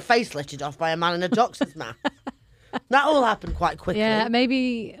now I have my face lifted off by a man in a doctor's mask. That all happened quite quickly. Yeah,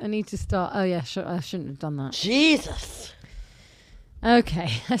 maybe I need to start. Oh, yeah, I shouldn't have done that. Jesus.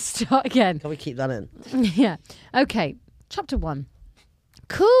 Okay, let's start again. Can we keep that in? Yeah. Okay, chapter 1.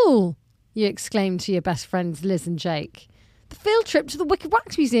 Cool, you exclaimed to your best friends Liz and Jake. The field trip to the Wicked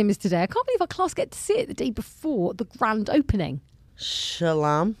Wax Museum is today. I can't believe our class get to see it the day before the grand opening.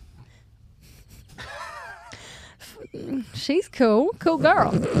 Shalom. She's cool. Cool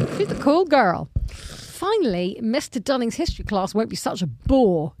girl. She's a cool girl. Finally, Mr. Dunning's history class won't be such a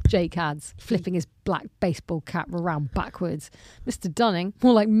bore, Jake adds, flipping his black baseball cap around backwards. Mr. Dunning,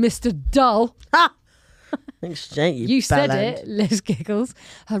 more like Mr. Dull. Ha! Thanks, Jake, You said it, Liz giggles.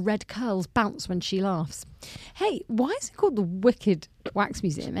 Her red curls bounce when she laughs. Hey, why is it called the Wicked Wax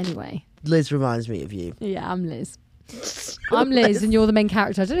Museum anyway? Liz reminds me of you. Yeah, I'm Liz. I'm Liz and you're the main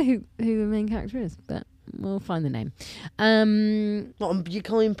character. I don't know who the main character is, but we'll find the name. What, you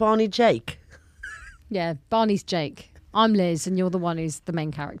call him Barney Jake? Yeah, Barney's Jake. I'm Liz and you're the one who's the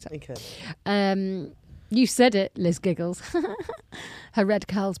main character. Okay. You said it, Liz giggles. Her red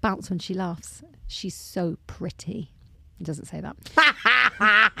curls bounce when she laughs. She's so pretty. He doesn't say that.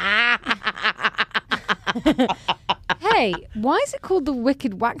 Hey, why is it called the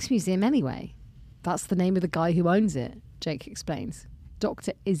Wicked Wax Museum anyway? That's the name of the guy who owns it, Jake explains.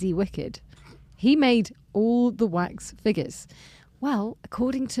 Dr. Izzy Wicked. He made all the wax figures. Well,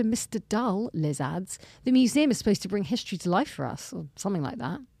 according to Mr. Dull, Liz adds, the museum is supposed to bring history to life for us, or something like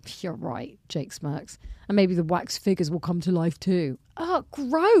that. You're right, Jake smirks. And maybe the wax figures will come to life too. Oh,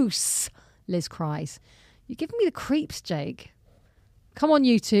 gross, Liz cries. You're giving me the creeps, Jake. Come on,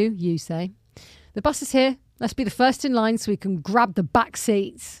 you two, you say. The bus is here. Let's be the first in line so we can grab the back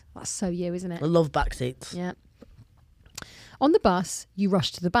seats. That's so you, isn't it? I love back seats. Yeah. On the bus, you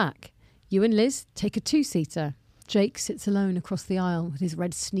rush to the back. You and Liz take a two-seater. Jake sits alone across the aisle with his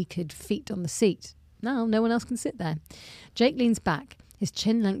red sneakered feet on the seat. Now, no one else can sit there. Jake leans back. His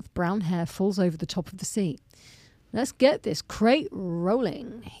chin-length brown hair falls over the top of the seat. Let's get this crate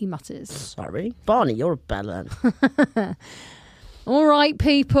rolling, he mutters. Sorry. Barney, you're a bellend. All right,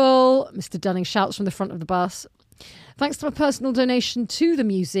 people, Mr. Dunning shouts from the front of the bus. Thanks to my personal donation to the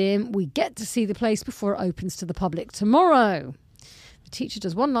museum, we get to see the place before it opens to the public tomorrow. The teacher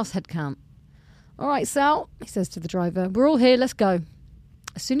does one last head count. All right, Sal, he says to the driver, we're all here, let's go.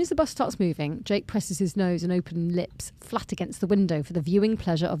 As soon as the bus starts moving, Jake presses his nose and open lips flat against the window for the viewing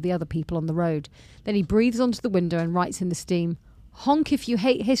pleasure of the other people on the road. Then he breathes onto the window and writes in the steam, honk if you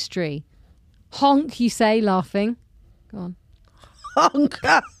hate history. Honk, you say, laughing. Go on. Honk!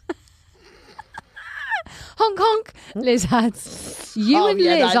 Honk, honk, Liz adds. You and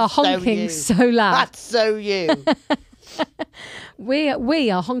Liz are honking so loud. That's so you. We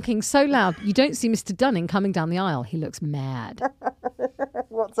are honking so loud, you don't see Mr. Dunning coming down the aisle. He looks mad.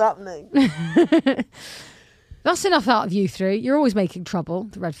 What's happening? That's enough out of you three. You're always making trouble,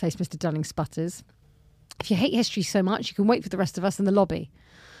 the red-faced Mr. Dunning sputters. If you hate history so much, you can wait for the rest of us in the lobby.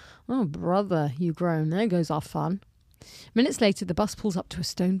 Oh, brother, you groan. There goes our fun. Minutes later, the bus pulls up to a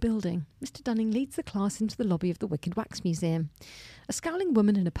stone building. Mr. Dunning leads the class into the lobby of the Wicked Wax Museum. A scowling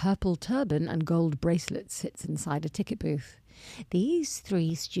woman in a purple turban and gold bracelets sits inside a ticket booth. These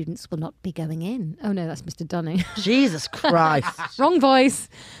 3 students will not be going in. Oh, no, that's Mr. Dunning. Jesus Christ. Wrong voice.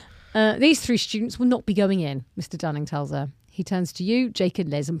 These 3 students will not be going in, Mr. Dunning tells her. He turns to you, Jake and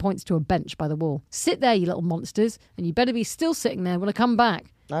Liz, and points to a bench by the wall. Sit there, you little monsters, and you better be still sitting there when I come back.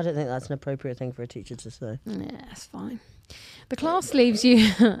 I don't think that's an appropriate thing for a teacher to say. Yeah, that's fine. The class leaves you.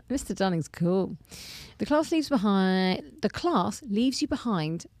 Mr. Dunning's cool. The class leaves you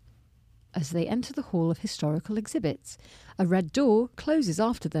behind as they enter the hall of historical exhibits. A red door closes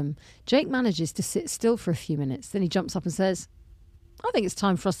after them. Jake manages to sit still for a few minutes. Then he jumps up and says, I think it's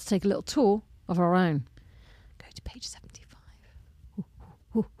time for us to take a little tour of our own. Go to page 75. Ooh,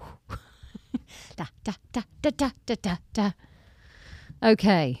 ooh, ooh. Da, da, da, da, da, da, da, da.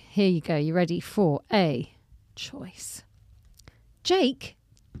 Okay, here you go. You ready for a choice? Jake,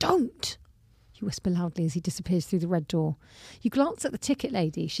 don't! You whisper loudly as he disappears through the red door. You glance at the ticket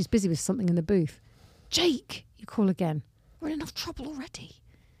lady. She's busy with something in the booth. Jake, you call again. We're in enough trouble already.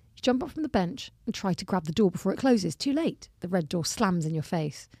 You jump up from the bench and try to grab the door before it closes. Too late. The red door slams in your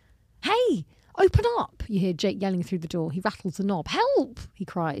face. Hey, open up! You hear Jake yelling through the door. He rattles the knob. Help! He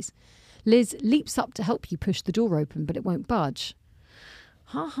cries. Liz leaps up to help you push the door open, but it won't budge.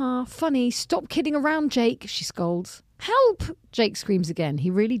 Ha ha, funny. Stop kidding around, Jake, she scolds. Help! Jake screams again. He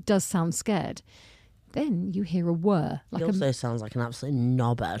really does sound scared. Then you hear a whir. He also sounds like an absolute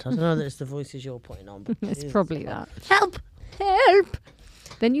knobhead. I don't know that it's the voices you're putting on, but it's probably that. Help! Help!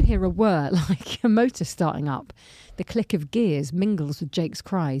 Then you hear a whir like a motor starting up. The click of gears mingles with Jake's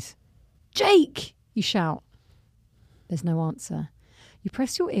cries. Jake! You shout. There's no answer. You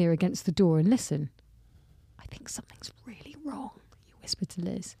press your ear against the door and listen. I think something's really wrong, you whisper to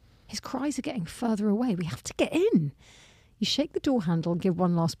Liz. His cries are getting further away. We have to get in. You shake the door handle and give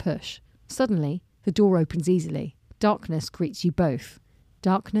one last push. Suddenly, the door opens easily. Darkness greets you both.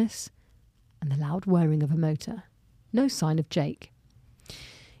 Darkness and the loud whirring of a motor. No sign of Jake.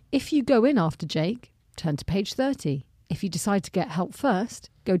 If you go in after Jake, turn to page 30. If you decide to get help first,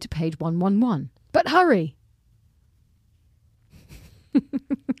 go to page 111. But hurry!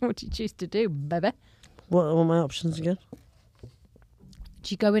 What do you choose to do, baby? What are my options again?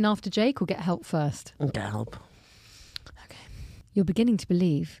 Do you go in after Jake or get help first? Get help. Okay. You're beginning to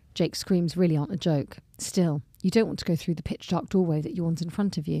believe Jake's screams really aren't a joke. Still, you don't want to go through the pitch dark doorway that yawns in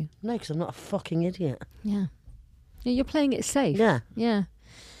front of you. No, because I'm not a fucking idiot. Yeah. You're playing it safe. Yeah. Yeah.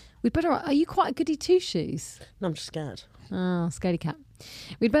 We'd better... Are you quite a goody two-shoes? No, I'm just scared. Oh, scaredy cat.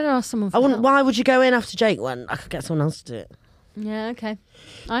 We'd better ask someone for help. Why would you go in after Jake when I could get someone else to do it? Yeah, okay.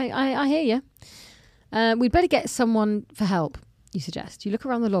 I hear you. We'd better get someone for help, you suggest. You look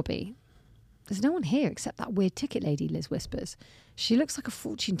around the lobby. There's no one here except that weird ticket lady, Liz whispers. She looks like a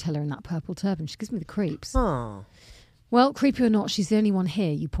fortune teller in that purple turban. She gives me the creeps. Oh. Well, creepy or not, she's the only one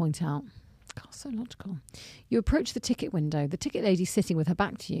here, you point out. God, so logical. You approach the ticket window. The ticket lady's sitting with her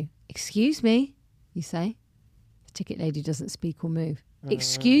back to you. Excuse me, you say. The ticket lady doesn't speak or move.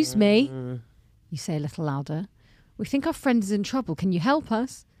 Excuse me, you say a little louder. We think our friend is in trouble. Can you help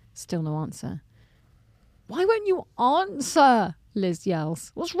us? Still no answer. Why won't you answer? Liz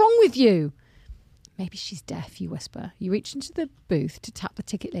yells. What's wrong with you? Maybe she's deaf, you whisper. You reach into the booth to tap the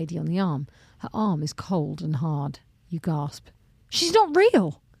ticket lady on the arm. Her arm is cold and hard. You gasp. She's not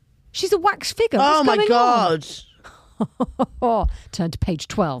real. She's a wax figure. Oh, my God. Turn to page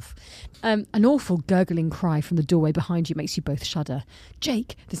 12. An awful gurgling cry from the doorway behind you makes you both shudder.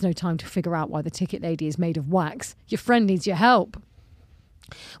 Jake, there's no time to figure out why the ticket lady is made of wax. Your friend needs your help.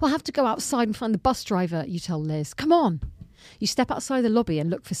 We'll have to go outside and find the bus driver, you tell Liz. Come on. You step outside the lobby and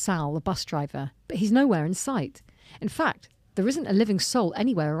look for Sal, the bus driver, but he's nowhere in sight. In fact, there isn't a living soul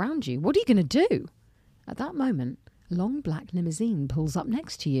anywhere around you. What are you going to do? At that moment, a long black limousine pulls up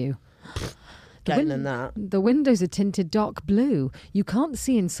next to you. The windows are tinted dark blue. You can't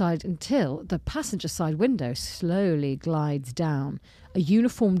see inside until the passenger side window slowly glides down. A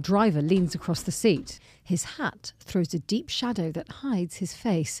uniformed driver leans across the seat. His hat throws a deep shadow that hides his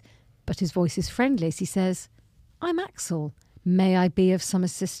face, but his voice is friendly as he says, I'm Axel. May I be of some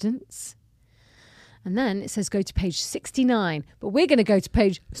assistance? And then it says go to page 69. But we're going to go to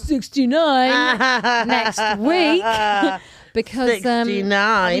page 69 next week. Because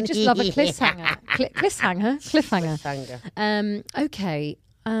 69. we just love a cliffhanger. Okay.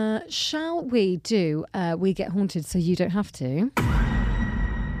 Shall we do We Get Haunted So You Don't Have To?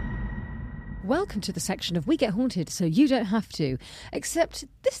 Welcome to the section of We Get Haunted So You Don't Have To. Except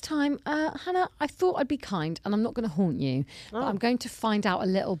this time, Hannah, I thought I'd be kind and I'm not going to haunt you. But I'm going to find out a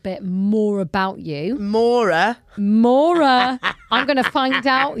little bit more about you. Mora. I'm going to find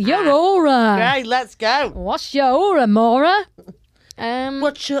out your aura. Right, let's go. What's your aura, Mora?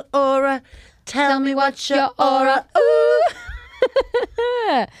 What's your aura? Tell me what's your aura. Ooh.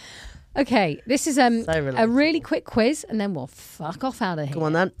 Okay, this is a really quick quiz and then we'll fuck off out of here. Come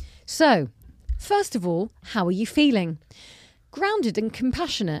on then. So, first of all, how are you feeling? Grounded and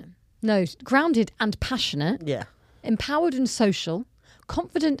passionate. Yeah. Empowered and social.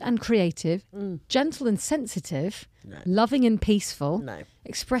 confident and creative, gentle and sensitive, loving and peaceful,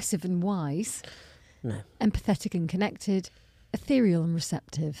 expressive and wise, empathetic and connected, ethereal and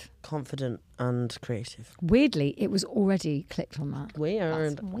receptive. Confident and creative. Weirdly, it was already clicked on that. We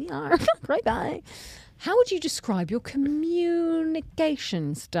are. Great day. How would you describe your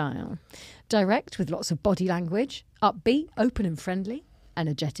communication style? Direct with lots of body language, upbeat, open and friendly,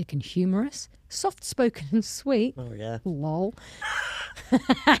 energetic and humorous, soft-spoken and sweet. Oh, yeah. Lol.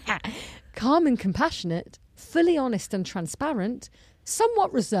 Calm and compassionate, fully honest and transparent,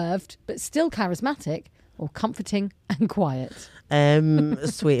 somewhat reserved but still charismatic, or comforting and quiet?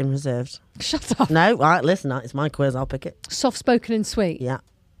 Sweet and reserved. Shut up. No, right, listen, it's my quiz, I'll pick it. Soft-spoken and sweet. Yeah.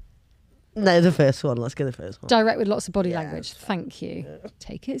 No, the first one. Let's go the first one. Direct with lots of body language. Thank you.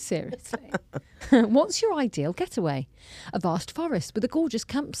 Take it seriously. What's your ideal getaway? A vast forest with a gorgeous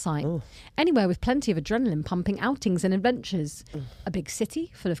campsite. Ooh. Anywhere with plenty of adrenaline pumping outings and adventures. A big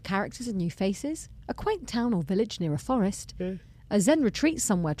city full of characters and new faces. A quaint town or village near a forest. A zen retreat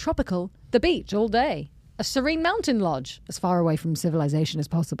somewhere tropical. The beach all day. A serene mountain lodge as far away from civilization as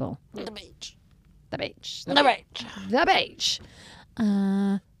possible. The beach. The beach. The beach. The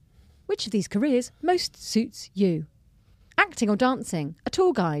beach. Which of these careers most suits you? Acting or dancing? A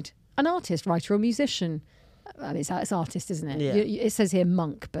tour guide? An artist, writer or musician? It's artist, isn't it? Yeah. It says here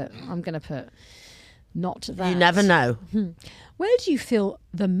monk, but I'm going to put not that. You never know. Where do you feel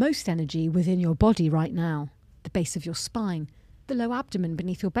the most energy within your body right now? The base of your spine, the low abdomen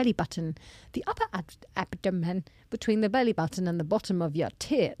beneath your belly button, the upper abdomen between the belly button and the bottom of your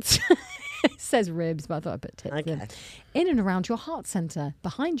tits. It says ribs, but I thought I put tits in. In and around your heart centre,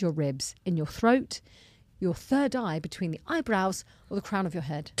 behind your ribs, in your throat, your third eye between the eyebrows or the crown of your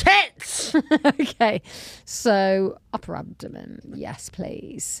head. Tits! Okay, so upper abdomen, yes,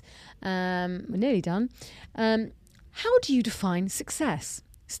 please. We're nearly done. How do you define success?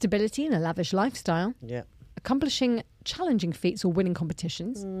 Stability in a lavish lifestyle. Yeah. Accomplishing challenging feats or winning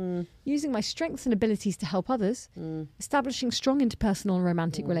competitions. Using my strengths and abilities to help others. Establishing strong interpersonal and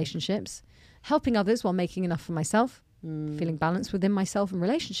romantic relationships. Helping others while making enough for myself. Feeling balanced within myself and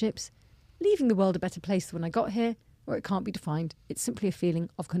relationships. Leaving the world a better place than when I got here. Or it can't be defined. It's simply a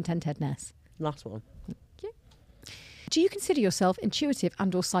feeling of contentedness. Last one. Yeah. Do you consider yourself intuitive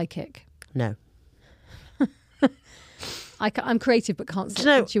and or psychic? No. I'm creative but can't see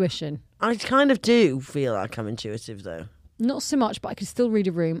intuition. I kind of do feel like I'm intuitive, though. Not so much, but I can still read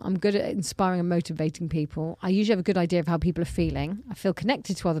a room. I'm good at inspiring and motivating people. I usually have a good idea of how people are feeling. I feel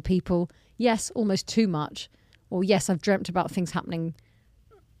connected to other people. Yes, almost too much. Or yes, I've dreamt about things happening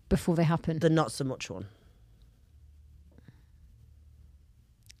before they happen. The not so much one.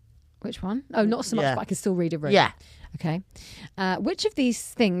 Which one? Oh, not so much, but I can still read a room. Yeah. Okay. Which of these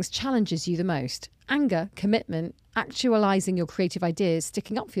things challenges you the most? Anger, commitment, actualising your creative ideas,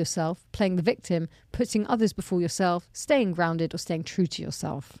 sticking up for yourself, playing the victim, putting others before yourself, staying grounded or staying true to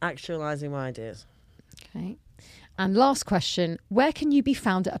yourself. Actualising my ideas. Okay. And last question, where can you be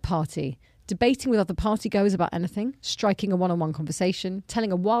found at a party? Debating with other party goers about anything, striking a one-on-one conversation,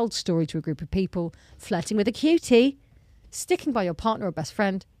 telling a wild story to a group of people, flirting with a cutie, sticking by your partner or best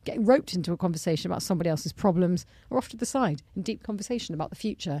friend, getting roped into a conversation about somebody else's problems, or off to the side in deep conversation about the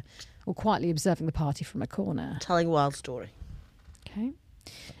future, or quietly observing the party from a corner. Telling a wild story. Okay.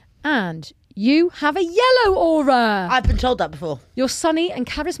 And you have a yellow aura. I've been told that before. You're sunny and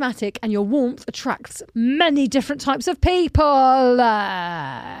charismatic, and your warmth attracts many different types of people.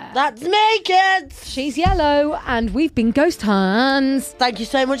 That's me, kids. She's yellow, and we've been Ghost Hands. Thank you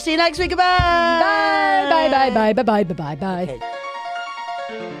so much. See you next week. Goodbye. Bye, bye, bye, bye, bye, bye, bye, bye. Okay.